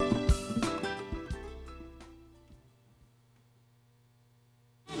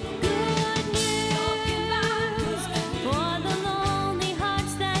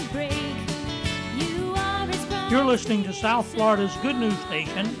listening to South Florida's good news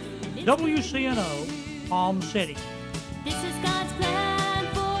station, WCNO, Palm City. This is God's plan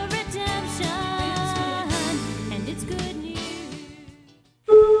for redemption, and it's good news.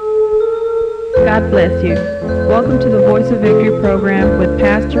 God bless you. Welcome to the Voice of Victory program with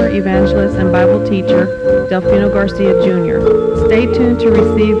pastor, evangelist, and Bible teacher, Delfino Garcia Jr. Stay tuned to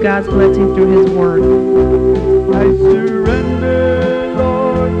receive God's blessing through His Word. I surrender,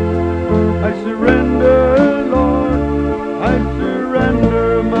 Lord. I surrender, Lord. I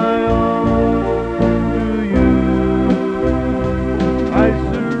surrender my all to you. I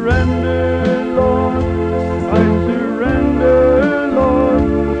surrender, Lord. I surrender, Lord.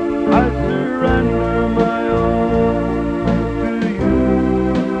 I surrender my all to you.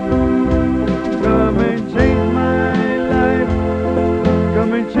 Come and change my life.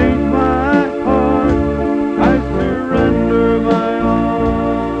 Come and change my heart. I surrender my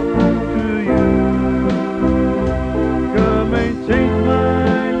all to you. Come and change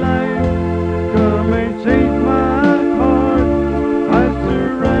my life. Come and change my heart. I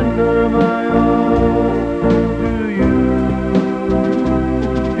surrender my all to you.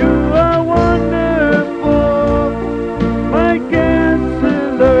 You are wonderful, my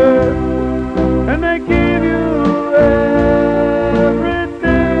counselor, and I give you everything.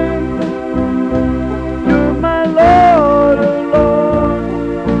 You're my Lord, oh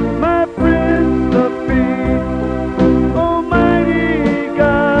Lord, my Prince of Peace, Almighty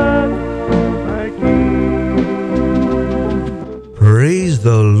God, my King. Praise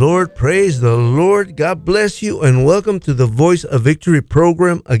the Lord. Praise the Lord. God bless you and welcome to the Voice of Victory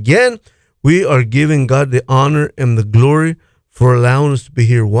program. Again, we are giving God the honor and the glory for allowing us to be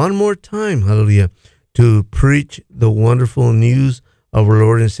here one more time, hallelujah, to preach the wonderful news of our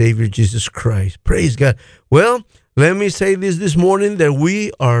Lord and Savior Jesus Christ. Praise God. Well, let me say this morning that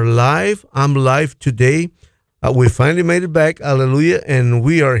we are live. I'm live today. We finally made it back, hallelujah, and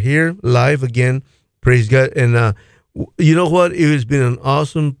we are here live again. Praise God. And you know what? It has been an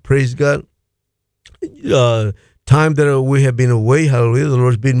awesome, praise God, time that we have been away. Hallelujah. The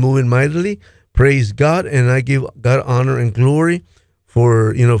Lord's been moving mightily. Praise God. And I give God honor and glory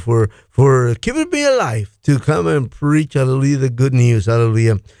for, for keeping me alive to come and preach, hallelujah, the good news.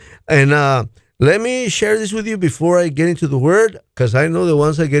 Hallelujah. And let me share this with you before I get into the word, because I know that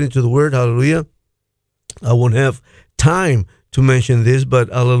once I get into the word, hallelujah, I won't have time to mention this, but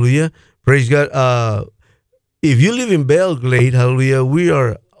hallelujah. Praise God. If you live in Belle Glade, hallelujah, we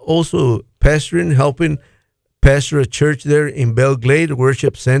are also pastoring, helping pastor a church there in Belle Glade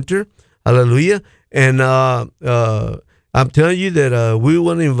Worship Center, hallelujah. And I'm telling you that we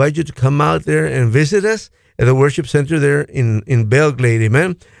want to invite you to come out there and visit us at the worship center there in Belle Glade,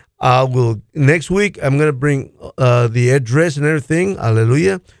 amen. Next week, I'm going to bring the address and everything,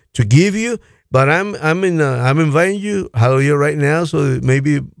 hallelujah, to give you. But I'm inviting you, hallelujah, right now. So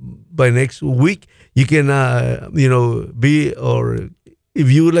maybe by next week you can, be, or if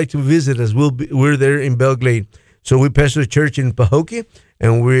you would like to visit us, we're there in Belle Glade. So we pastor a church in Pahokee,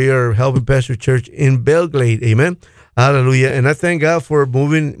 and we are helping pastor a church in Belle Glade. Amen, hallelujah. And I thank God for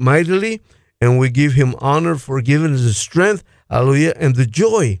moving mightily, and we give Him honor for giving us the strength, hallelujah, and the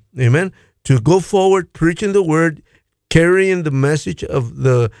joy, amen, to go forward preaching the word, carrying the message of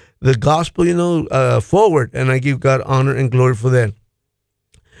the gospel, forward. And I give God honor and glory for that.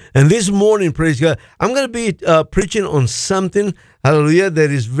 And this morning, praise God, I'm going to be preaching on something, hallelujah, that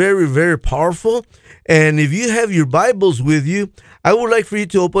is very, very powerful. And if you have your Bibles with you, I would like for you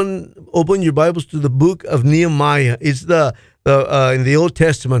to open your Bibles to the book of Nehemiah. It's in the Old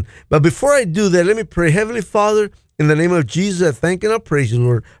Testament. But before I do that, let me pray. Heavenly Father, in the name of Jesus, I thank and I praise you,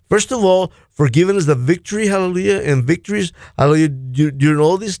 Lord. First of all, for giving us the victory, hallelujah, and victories, hallelujah, during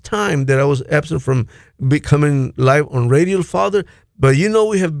all this time that I was absent from becoming live on radio, Father. But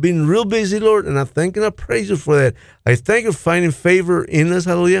we have been real busy, Lord, and I thank and I praise you for that. I thank you for finding favor in us,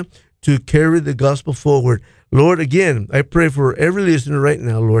 hallelujah, to carry the gospel forward. Lord, again, I pray for every listener right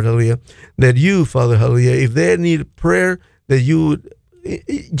now, Lord, hallelujah, that you, Father, hallelujah, if they need prayer, that you would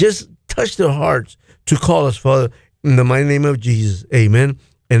just touch their hearts to call us, Father, in the mighty name of Jesus. Amen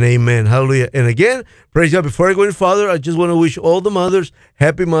and amen. Hallelujah. And again, praise God. Before I go any farther, I just want to wish all the mothers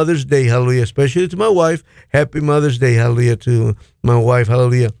happy Mother's Day. Hallelujah. Especially to my wife. Happy Mother's Day. Hallelujah. To my wife.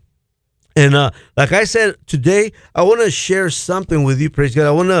 Hallelujah. And like I said, today, I want to share something with you. Praise God.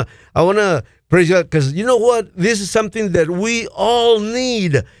 I want to praise God, because you know what? This is something that we all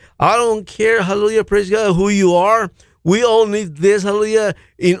need. I don't care, hallelujah, praise God, who you are. We all need this, hallelujah,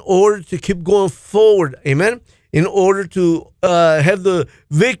 in order to keep going forward. Amen. In order to have the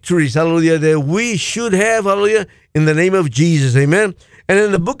victories, hallelujah, that we should have, hallelujah, in the name of Jesus. Amen. And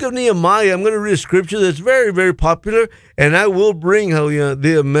in the book of Nehemiah, I'm going to read a scripture that's very, very popular, and I will bring, hallelujah,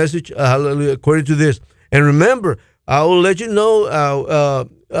 the message, hallelujah, according to this. And remember, I will let you know,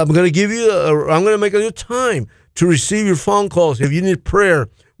 I'm going to give you, I'm going to make a little time to receive your phone calls. If you need prayer,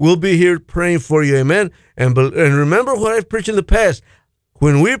 we'll be here praying for you, amen? And remember what I've preached in the past.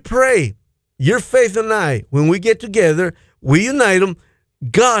 When we pray, your faith and I, when we get together, we unite them,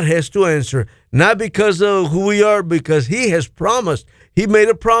 God has to answer. Not because of who we are, because he has promised. He made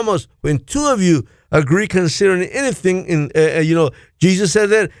a promise. When two of you agree concerning anything, Jesus said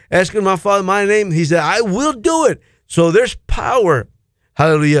that, asking my Father my name, he said, I will do it. So there's power,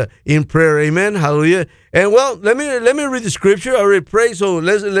 hallelujah, in prayer, amen, hallelujah. And well, let me read the scripture. I already prayed, so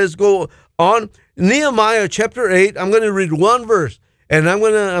let's go on. Nehemiah chapter 8, I'm going to read one verse, and I'm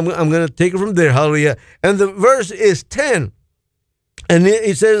gonna take it from there, hallelujah. And the verse is 10. And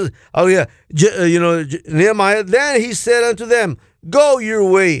it says, oh yeah, Nehemiah, then he said unto them, go your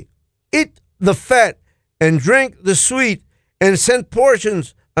way, eat the fat, and drink the sweet, and send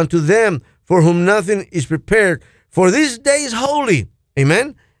portions unto them for whom nothing is prepared. For this day is holy.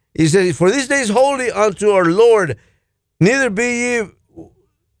 Amen. He said, for this day is holy unto our Lord. Neither be ye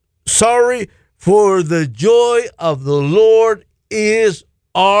sorry, for the joy of the Lord is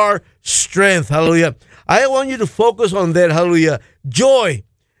our strength. Hallelujah. I want you to focus on that. Hallelujah. Joy.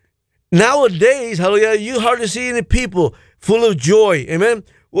 Nowadays, hallelujah, you hardly see any people full of joy. Amen.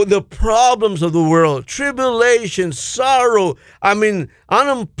 Well, the problems of the world, tribulation, sorrow,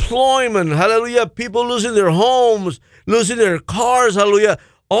 unemployment, hallelujah, people losing their homes, losing their cars, hallelujah.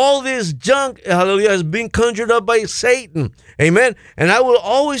 All this junk, hallelujah, has been conjured up by Satan. Amen. And I will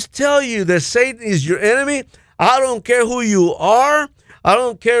always tell you that Satan is your enemy. I don't care who you are. I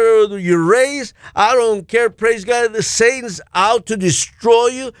don't care your race. I don't care, praise God, that Satan's out to destroy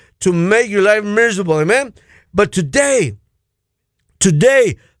you, to make your life miserable. Amen. But today,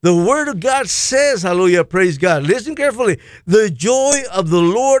 the word of God says, hallelujah, praise God. Listen carefully. The joy of the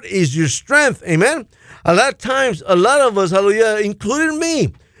Lord is your strength. Amen. A lot of times, a lot of us, hallelujah, including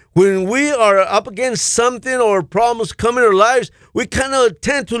me, when we are up against something or problems come in our lives, we kind of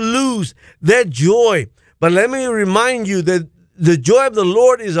tend to lose that joy. But let me remind you that the joy of the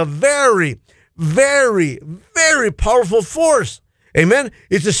Lord is a very, very, very powerful force. Amen.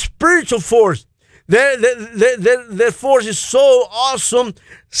 It's a spiritual force. That force is so awesome.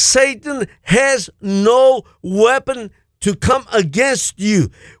 Satan has no weapon to come against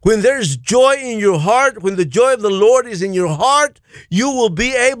you. When there's joy in your heart, when the joy of the Lord is in your heart, you will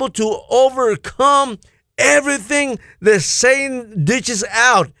be able to overcome everything that Satan ditches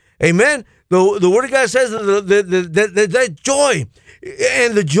out. Amen. The Word of God says that joy,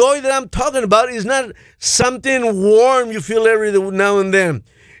 and the joy that I'm talking about is not something warm you feel every now and then.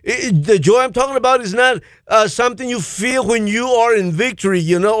 The joy I'm talking about is not something you feel when you are in victory,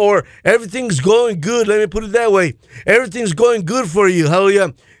 or everything's going good. Let me put it that way. Everything's going good for you.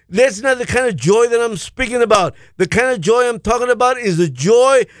 Hallelujah. That's not the kind of joy that I'm speaking about. The kind of joy I'm talking about is the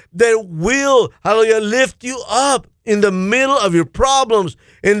joy that will, hallelujah, lift you up in the middle of your problems,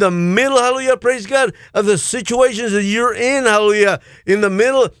 in the middle, hallelujah, praise God, of the situations that you're in, hallelujah, in the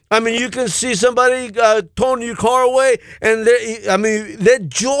middle. You can see somebody towing your car away, and that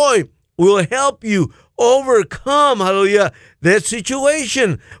joy will help you overcome, hallelujah, that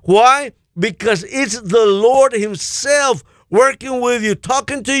situation. Why? Because it's the Lord himself working with you,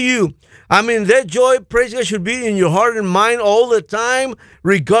 talking to you. That joy, praise God, should be in your heart and mind all the time,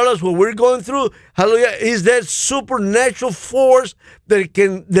 regardless of what we're going through. Hallelujah. Is that supernatural force that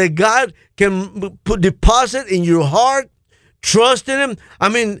God can deposit in your heart. Trust in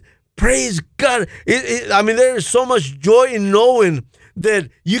him. Praise God. There is so much joy in knowing that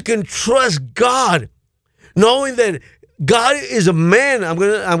you can trust God, knowing that God is a man. I'm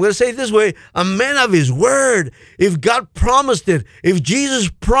gonna say it this way: a man of his word. If God promised it, if Jesus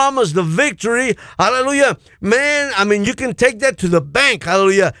promised the victory, hallelujah, man. You can take that to the bank,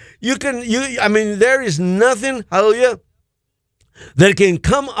 hallelujah. There is nothing, hallelujah, that can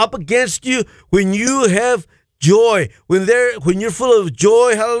come up against you when you have joy. When you're full of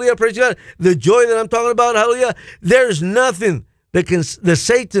joy, hallelujah, praise God. The joy that I'm talking about, hallelujah. There's nothing that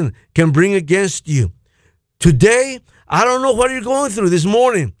Satan can bring against you. Today, I don't know what you're going through this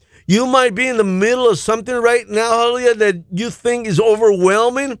morning. You might be in the middle of something right now, hallelujah, that you think is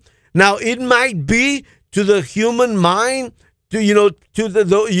overwhelming. Now, it might be to the human mind, to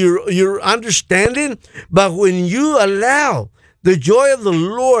your understanding, but when you allow the joy of the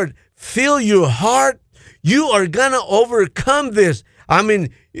Lord fill your heart, you are gonna overcome this. Praise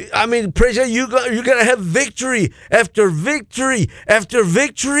God, you're gonna have victory after victory after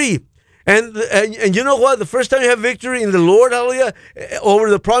victory. And you know what? The first time you have victory in the Lord, hallelujah, over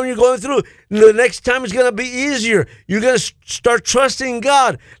the problem you're going through, the next time it's going to be easier. You're going to start trusting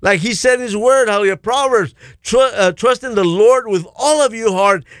God. Like he said in his word, hallelujah, Proverbs, trust in the Lord with all of your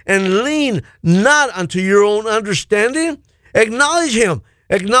heart and lean not unto your own understanding. Acknowledge him.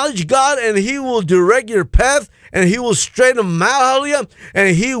 Acknowledge God, and he will direct your path, and he will straighten them out, hallelujah,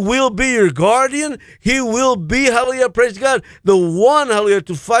 and he will be your guardian. He will be, hallelujah, praise God, the one, hallelujah,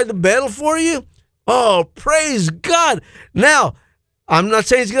 to fight the battle for you. Oh, praise God. Now, I'm not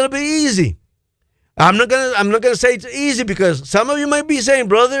saying it's going to be easy. I'm not gonna say it's easy, because some of you might be saying,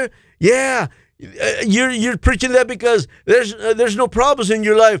 brother, yeah, you're preaching that because there's no problems in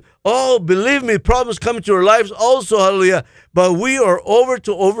your life. Oh, believe me, problems come into our lives also, hallelujah. But we are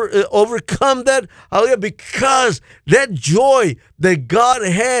overcome that, hallelujah, because that joy that God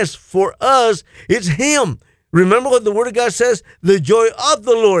has for us, it's him. Remember what the word of God says, the joy of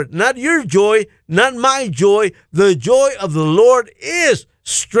the Lord, not your joy, not my joy. The joy of the Lord is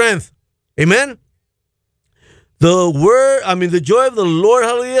strength. Amen. The joy of the Lord,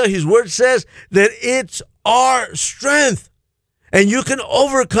 hallelujah, his word says that it's our strength. And you can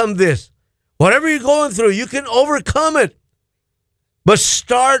overcome this. Whatever you're going through, you can overcome it. But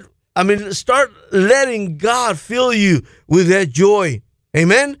start letting God fill you with that joy.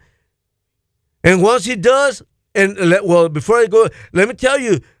 Amen? And once he does, before I go, let me tell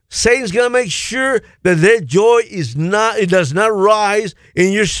you, Satan's going to make sure that joy does not rise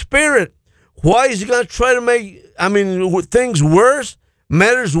in your spirit. Why is he going to try to make, things worse,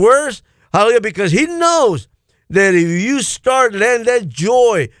 matters worse? Hallelujah, because he knows that if you start letting that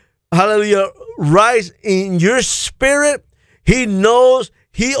joy, hallelujah, rise in your spirit, he knows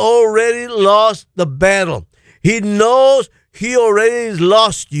he already lost the battle. He knows he already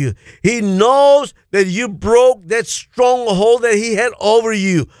lost you. He knows that you broke that stronghold that he had over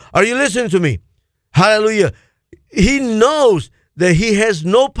you. Are you listening to me? Hallelujah. He knows that he has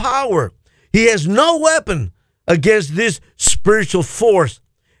no power. He has no weapon against this spiritual force.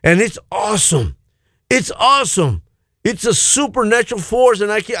 And it's awesome. It's awesome. It's a supernatural force.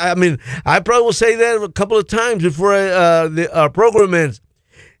 And I probably will say that a couple of times before our program ends.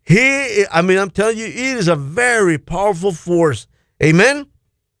 I'm telling you, it is a very powerful force. Amen?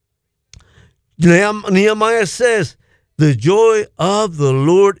 Nehemiah says, the joy of the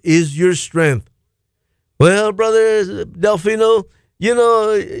Lord is your strength. Well, brother Delfino,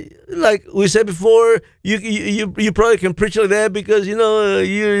 like we said before, you probably can preach like that because,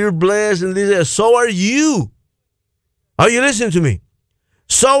 you're blessed and this. So are you. Are you listening to me?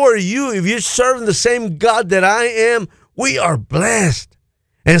 So are you. If you're serving the same God that I am, we are blessed.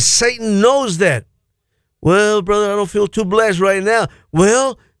 And Satan knows that. Well, brother, I don't feel too blessed right now.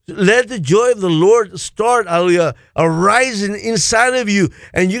 Well, let the joy of the Lord start, hallelujah, arising inside of you.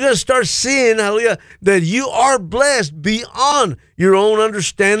 And you're going to start seeing, hallelujah, that you are blessed beyond your own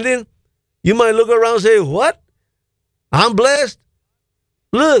understanding. You might look around and say, what? I'm blessed?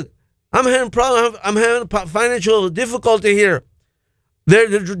 Look, I'm having problems. I'm having financial difficulty here.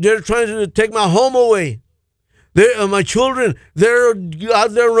 They're trying to take my home away. My children, they're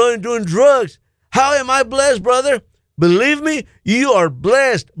out there running, doing drugs. How am I blessed, brother? Believe me, you are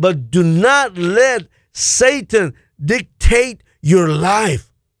blessed, but do not let Satan dictate your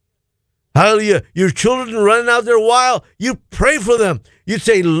life. Hallelujah. Your children running out there wild, you pray for them. You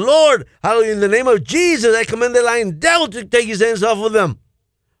say, Lord, hallelujah, in the name of Jesus, I command the lying devil to take his hands off of them.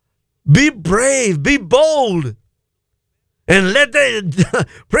 Be brave, be bold, and let that,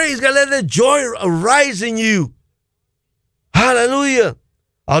 praise God, let that joy arise in you. Hallelujah.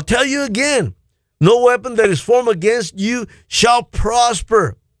 I'll tell you again, no weapon that is formed against you shall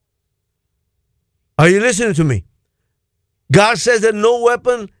prosper. Are you listening to me? God says that no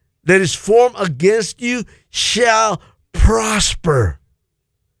weapon that is formed against you shall prosper.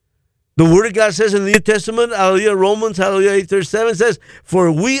 The Word of God says in the New Testament, hallelujah, Romans, hallelujah, 8:37 says,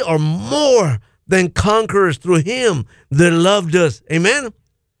 for we are more than conquerors through him that loved us. Amen?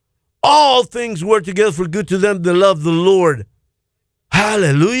 All things work together for good to them that love the Lord.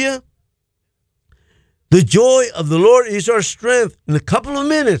 Hallelujah. The joy of the Lord is our strength. In a couple of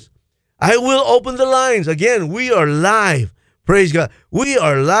minutes, I will open the lines. Again, we are live. Praise God. We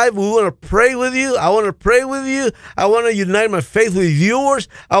are live. We want to pray with you. I want to pray with you. I want to unite my faith with yours.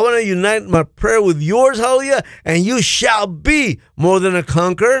 I want to unite my prayer with yours. Hallelujah. And you shall be more than a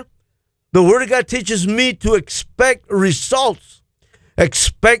conqueror. The Word of God teaches me to expect results,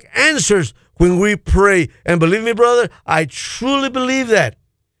 expect answers when we pray. And believe me, brother, I truly believe that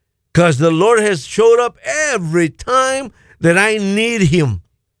because the Lord has showed up every time that I need him.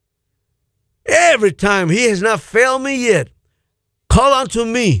 Every time. He has not failed me yet. Call unto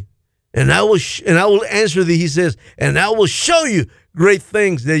me and I will answer thee. He says, and I will show you great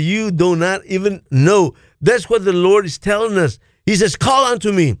things that you do not even know. That's what the Lord is telling us. He says, call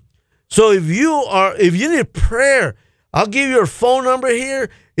unto me. So if you need prayer, I'll give you your phone number here.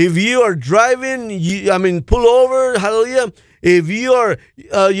 If you are driving, pull over, hallelujah. If you are,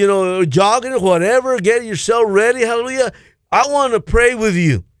 jogging or whatever, get yourself ready, hallelujah. I want to pray with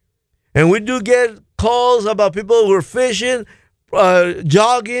you. And we do get calls about people who are fishing,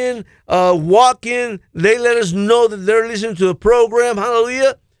 jogging, walking. They let us know that they're listening to the program,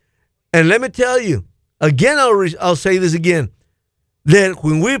 hallelujah. And let me tell you, again, I'll say this again, that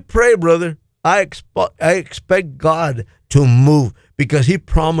when we pray, brother, I expect God to move because he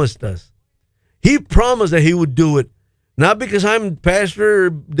promised us. He promised that he would do it. Not because I'm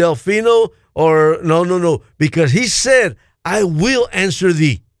Pastor Delfino or no. Because he said, I will answer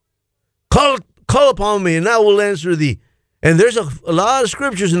thee. Call upon me and I will answer thee. And there's a lot of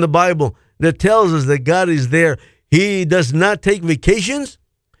scriptures in the Bible that tells us that God is there. He does not take vacations.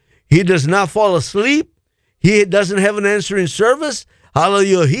 He does not fall asleep. He doesn't have an answering service.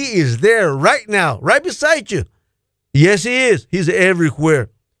 Hallelujah. He is there right now, right beside you. Yes, he is. He's everywhere.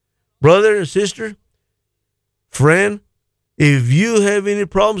 Brother and sister, friend, if you have any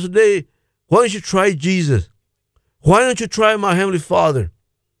problems today, why don't you try Jesus? Why don't you try my Heavenly Father?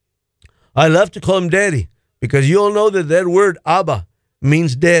 I love to call him Daddy because you all know that word Abba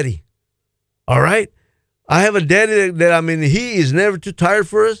means daddy. All right? I have a daddy that he is never too tired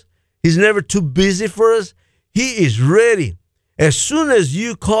for us. He's never too busy for us. He is ready. As soon as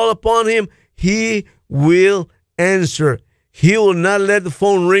you call upon him, he will answer. He will not let the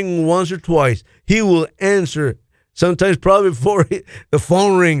phone ring once or twice. He will answer. Sometimes probably before the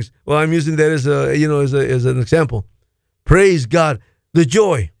phone rings. Well, I'm using that as an example. Praise God. The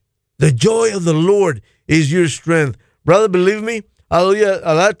joy of the Lord is your strength. Brother, believe me, hallelujah,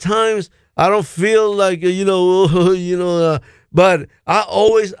 a lot of times I don't feel like, but I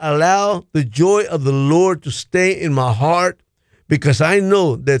always allow the joy of the Lord to stay in my heart because I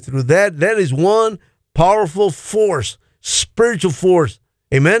know that through that is one powerful force, spiritual force.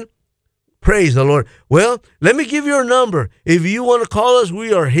 Amen? Praise the Lord. Well, let me give you a number. If you want to call us,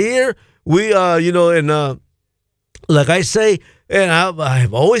 we are here. We, like I say, and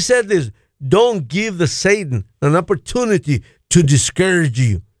I've always said this, don't give the Satan an opportunity to discourage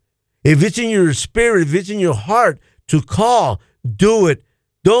you. If it's in your spirit, if it's in your heart to call, do it.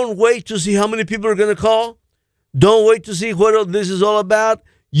 Don't wait to see how many people are going to call. Don't wait to see what this is all about.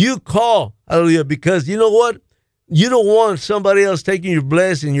 You call, hallelujah, because you know what? You don't want somebody else taking your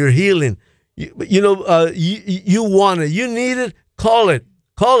blessing, your healing. You want it. You need it. Call it.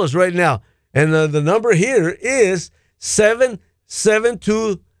 Call us right now. And the number here is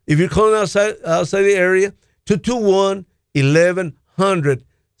 772. If you're calling outside the area, 221-1100.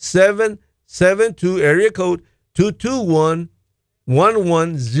 772 area code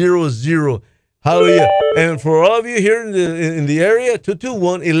 221-1100. Hallelujah. And for all of you here in the area,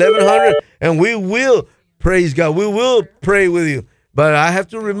 221-1100. And we will, praise God, we will pray with you. But I have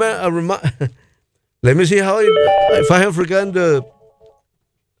to remind let me see if I have forgotten to.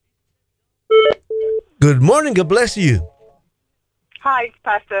 Good morning. God bless you. Hi,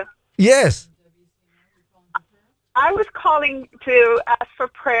 Pastor. Yes. I was calling to ask for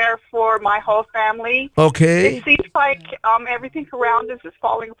prayer for my whole family. Okay. It seems like everything around us is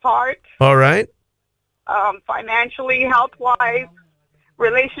falling apart. All right. Financially, health-wise,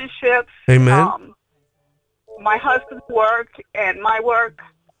 relationships. Amen. My husband's work and my work,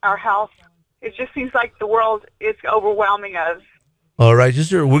 our health. It just seems like the world is overwhelming us. All right,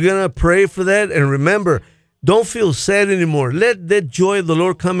 sister. We're going to pray for that. And remember, don't feel sad anymore. Let that joy of the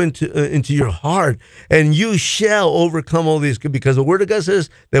Lord come into your heart, and you shall overcome all this, because the Word of God says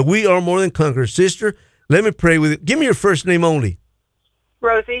that we are more than conquerors. Sister, let me pray with you. Give me your first name only.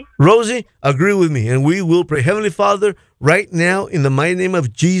 Rosie. Rosie, agree with me, and we will pray. Heavenly Father, right now, in the mighty name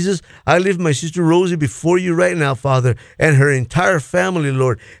of Jesus, I lift my sister Rosie before you right now, Father, and her entire family,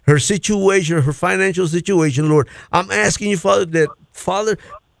 Lord, her situation, her financial situation, Lord. I'm asking you, Father,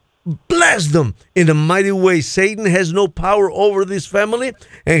 bless them in a mighty way. Satan has no power over this family,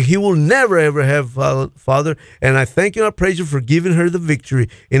 and he will never, ever have, Father. And I thank you and I praise you for giving her the victory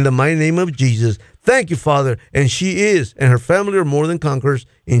in the mighty name of Jesus. Thank you, Father. And she is, and her family are more than conquerors.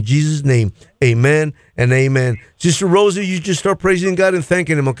 In Jesus' name, amen and amen. Sister Rosie, you just start praising God and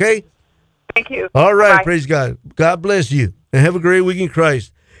thanking him, okay? Thank you. All right, Bye. praise God. God bless you, and have a great week in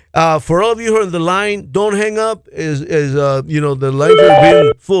Christ. For all of you who are on the line, don't hang up. The lines are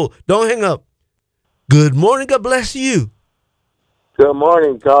being full. Don't hang up. Good morning. God bless you. Good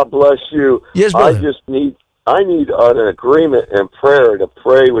morning. God bless you. Yes, brother. I need an agreement and prayer to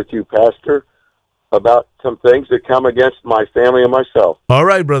pray with you, Pastor, about some things that come against my family and myself. All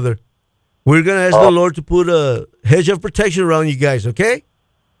right, brother. We're going to ask the Lord to put a hedge of protection around you guys, okay?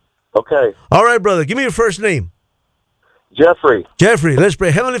 Okay. All right, brother. Give me your first name. Jeffrey. Jeffrey, let's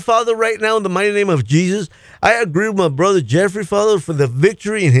pray. Heavenly Father, right now in the mighty name of Jesus, I agree with my brother Jeffrey, Father, for the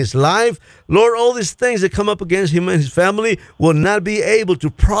victory in his life. Lord, all these things that come up against him and his family will not be able to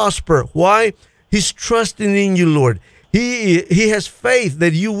prosper. Why? He's trusting in you, Lord. He has faith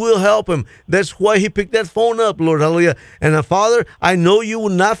that you will help him. That's why he picked that phone up, Lord. Hallelujah. And Father, I know you will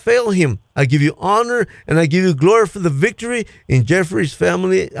not fail him. I give you honor and I give you glory for the victory in Jeffrey's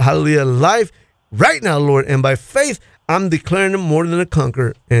family, hallelujah, life right now, Lord. And by faith, I'm declaring him more than a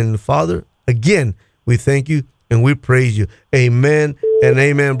conqueror. And Father, again, we thank you and we praise you. Amen and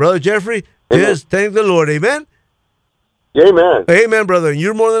amen. Brother Jeffrey, just thank the Lord. Amen. Amen. Amen, brother.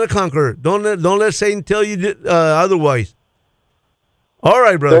 You're more than a conqueror. Don't let Satan tell you otherwise. All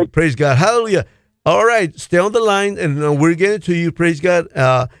right, brother. Praise God. Hallelujah. All right. Stay on the line, and we're getting to you. Praise God.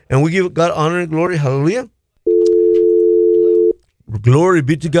 And we give God honor and glory. Hallelujah. Glory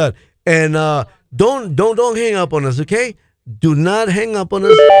be to God. And don't hang up on us, okay? Do not hang up on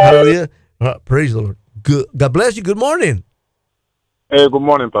us. Hallelujah. Praise the Lord. Good. God bless you. Good morning. Hey, good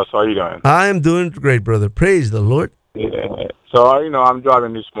morning, Pastor. How you doing? I am doing great, brother. Praise the Lord. Yeah. So I'm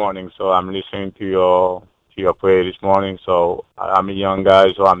driving this morning, so I'm listening to your prayer this morning. So I'm a young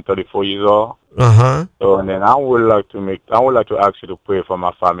guy, so I'm 34 years old. So and then I would like to ask you to pray for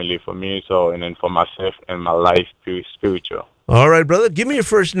my family, for me, so and then for myself and my life spiritual. All right, brother. Give me your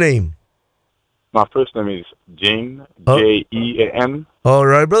first name. My first name is Jean, Jean. All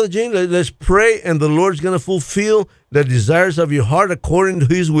right, brother Jean. Let's pray, and the Lord's gonna fulfill the desires of your heart according to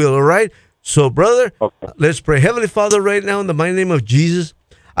His will. All right. So, brother, let's pray. Heavenly Father, right now, in the mighty name of Jesus,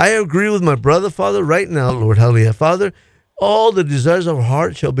 I agree with my brother, Father, right now, Lord, hallelujah. Father, all the desires of our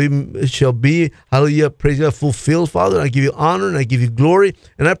heart shall be, hallelujah, praise God, fulfilled, Father. I give you honor and I give you glory.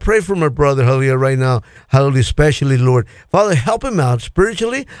 And I pray for my brother, hallelujah, right now, hallelujah, especially, Lord. Father, help him out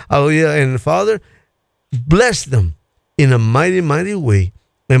spiritually, hallelujah. And Father, bless them in a mighty, mighty way.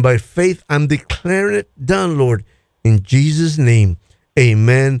 And by faith, I'm declaring it done, Lord, in Jesus' name.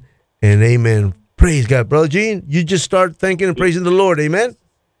 Amen. And amen. Praise God. Brother Gene, you just start thanking and praising the Lord. Amen.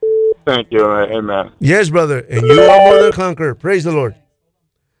 Thank you. Amen. Yes, brother. And you are more than a conqueror. Praise the Lord.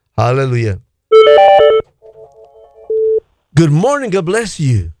 Hallelujah. Good morning. God bless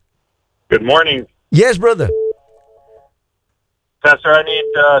you. Good morning. Yes, brother. Pastor, I need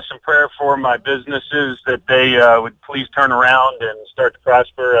some prayer for my businesses that they would please turn around and start to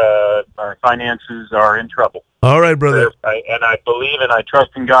prosper. Our finances are in trouble. All right, brother. I believe and I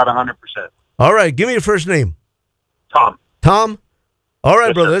trust in God 100%. All right. Give me your first name. Tom. Tom? All right,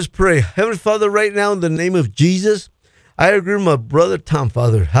 Yes, brother. sir. Let's pray. Heavenly Father, right now in the name of Jesus, I agree with my brother Tom,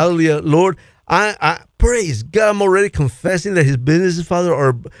 Father. Hallelujah. Lord, I praise God. I'm already confessing that his businesses, Father,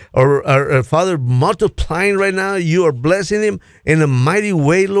 are Father, multiplying right now. You are blessing him in a mighty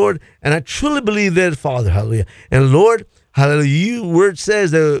way, Lord. And I truly believe that, Father. Hallelujah. And Lord, hallelujah, your word says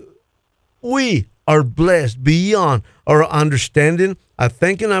that we are blessed beyond our understanding. I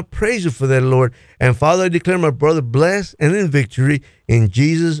thank and I praise you for that, Lord. And Father, I declare my brother blessed and in victory in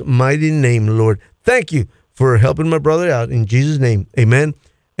Jesus' mighty name, Lord. Thank you for helping my brother out in Jesus' name. Amen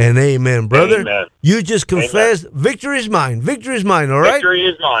and amen. Brother, Amen. you just confessed victory is mine. Victory is mine, all right? Victory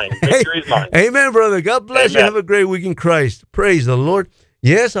is mine. Victory is mine. Amen, brother. God bless you. Amen. Have a great week in Christ. Praise the Lord.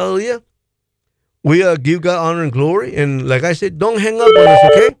 Yes, hallelujah. We give God honor and glory. And like I said, don't hang up on us,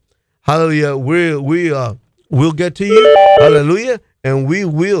 okay? Hallelujah. We'll get to you. Hallelujah. And we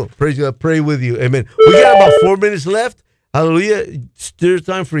will, praise God, pray with you. Amen. We got about 4 minutes left. Hallelujah. Still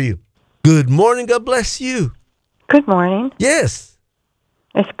time for you. Good morning. God bless you. Good morning. Yes.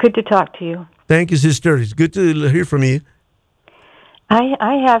 It's good to talk to you. Thank you, sister. It's good to hear from you.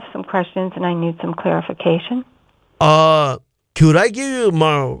 I have some questions and I need some clarification. Could I give you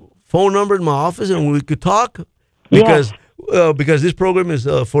my phone number in my office and we could talk? Because because this program is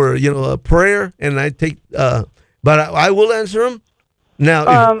for a prayer and I take but I will answer them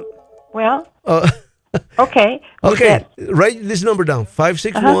now. Okay. Okay. Write this number down.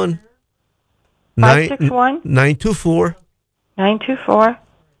 561 561 924 924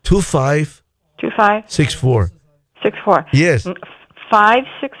 25 64. 64. Yes.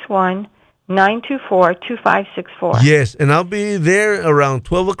 561 924 2564. Yes, and I'll be there around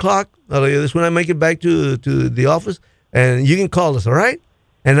 12 o'clock. That's when I make it back to the office. And you can call us, all right?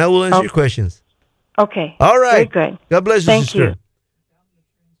 And I will answer your questions. Okay. All right. Very good. God bless you, Thank sister. you.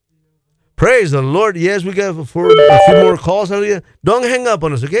 Praise the Lord. Yes, we got a few more calls. Hallelujah. Don't hang up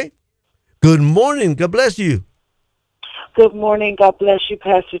on us, okay? Good morning. God bless you. Good morning. God bless you,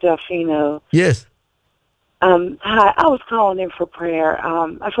 Pastor Delfino. Yes. Hi. I was calling in for prayer.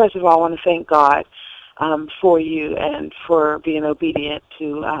 First of all, I want to thank God for you and for being obedient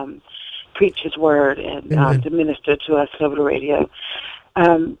to preach His word and to minister to us over the radio.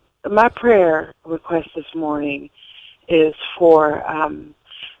 My prayer request this morning is for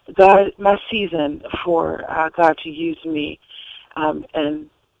God, my season for God to use me, and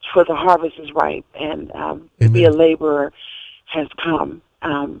for the harvest is ripe, and to be a laborer has come.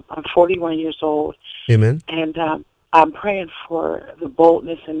 I'm 41 years old. Amen. And I'm praying for the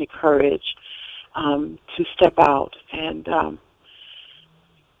boldness and the courage to step out and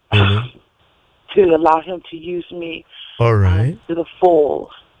to allow Him to use me. All right. To the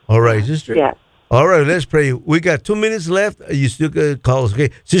full. All right, sister. Yes. All right, let's pray. We got 2 minutes left. You still got calls.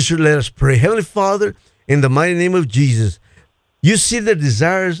 Okay, sister, let us pray. Heavenly Father, in the mighty name of Jesus, you see the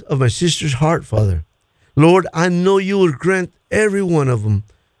desires of my sister's heart, Father. Lord, I know you will grant every one of them.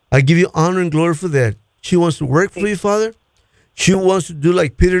 I give you honor and glory for that. She wants to work for you, Father. She wants to do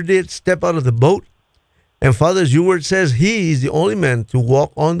like Peter did, step out of the boat. And Father, as your word says, he is the only man to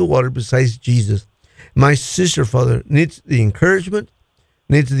walk on the water besides Jesus. My sister, Father, needs the encouragement,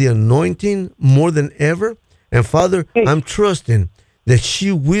 needs the anointing more than ever. And Father, I'm trusting that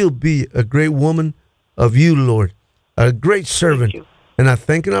she will be a great woman of you, Lord, a great servant. And I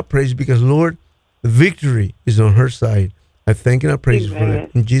thank and I praise you because, Lord, the victory is on her side. I thank and I praise you for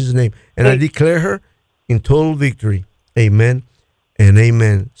that in Jesus' name. And I declare her in total victory. Amen and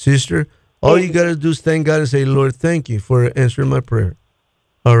amen. Sister, all you got to do is thank God and say, Lord, thank you for answering my prayer.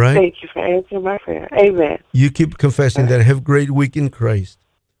 All right? Thank you for answering my prayer. Amen. You keep confessing that. Have a great week in Christ.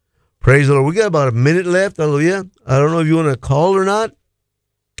 Praise the Lord. We got about a minute left. Hallelujah. I don't know if you want to call or not,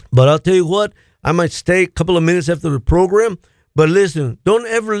 but I'll tell you what, I might stay a couple of minutes after the program. But listen, don't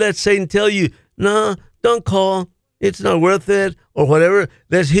ever let Satan tell you, no, don't call. It's not worth it or whatever.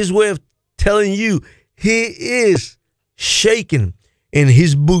 That's his way of telling you he is shaking in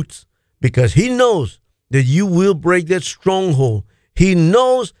his boots because he knows that you will break that stronghold. He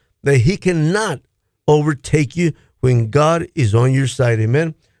knows that he cannot overtake you when God is on your side.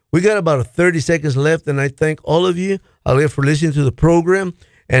 Amen. We got about 30 seconds left, and I thank all of you, Hallelujah, for listening to the program.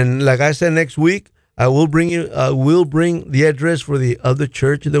 And like I said, next week, I will bring the address for the other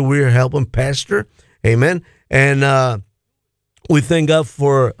church that we're helping pastor. Amen. And we thank God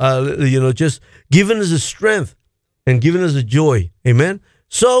for, just giving us the strength and giving us the joy. Amen.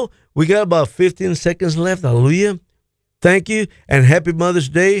 So we got about 15 seconds left. Hallelujah. Thank you. And happy Mother's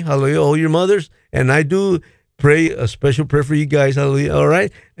Day. Hallelujah. All your mothers. And I do pray a special prayer for you guys. Hallelujah. All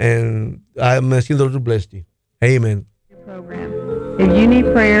right. And I'm asking the Lord to bless you. Amen. Program. If you need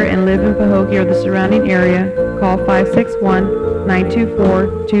prayer and live in Pahokee or the surrounding area, call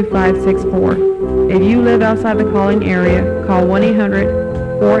 561-924-2564. If you live outside the calling area, call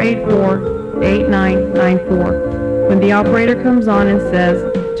 1-800-484-8994. When the operator comes on and says,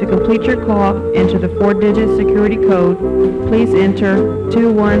 to complete your call, enter the 4-digit security code, please enter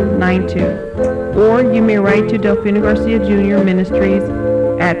 2192. Or you may write to Delfino Garcia Jr. Ministries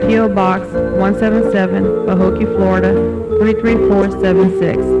at P.O. Box 177, Pahokee, Florida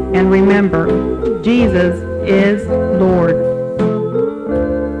 33476. And remember, Jesus is Lord.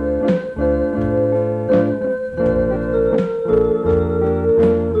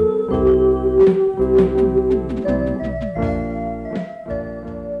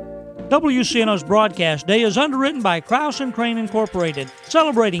 WCNO's broadcast day is underwritten by Krause & Crane Incorporated,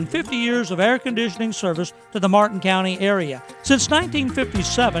 celebrating 50 years of air conditioning service to the Martin County area. Since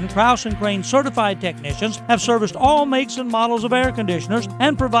 1957, Krause & Crane certified technicians have serviced all makes and models of air conditioners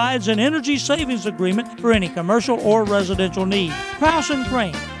and provides an energy savings agreement for any commercial or residential need. Krause &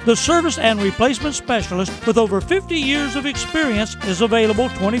 Crane, the service and replacement specialist with over 50 years of experience, is available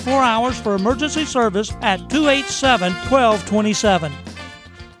 24 hours for emergency service at 287-1227.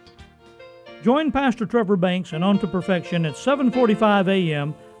 Join Pastor Trevor Banks and On to Perfection at 7:45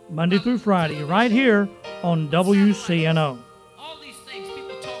 a.m. Monday through Friday, right here on WCNO. All these things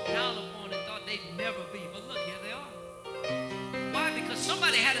people talk down upon and thought they'd never be, but look, here they are. Why? Because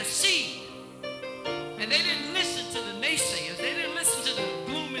somebody had a seed, and they didn't listen to the naysayers. They didn't listen to the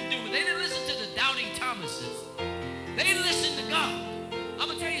gloom and doom. They didn't listen to the doubting Thomases. They listened to God. I'm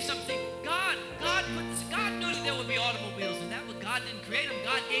gonna tell you something. God knew that there would be automobiles in that, but God didn't create them.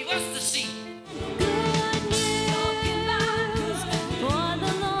 God gave us the seed.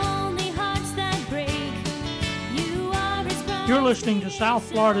 You're listening to South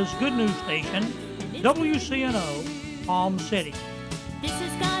Florida's good news station, WCNO, Palm City. This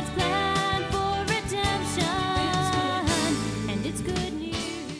is God.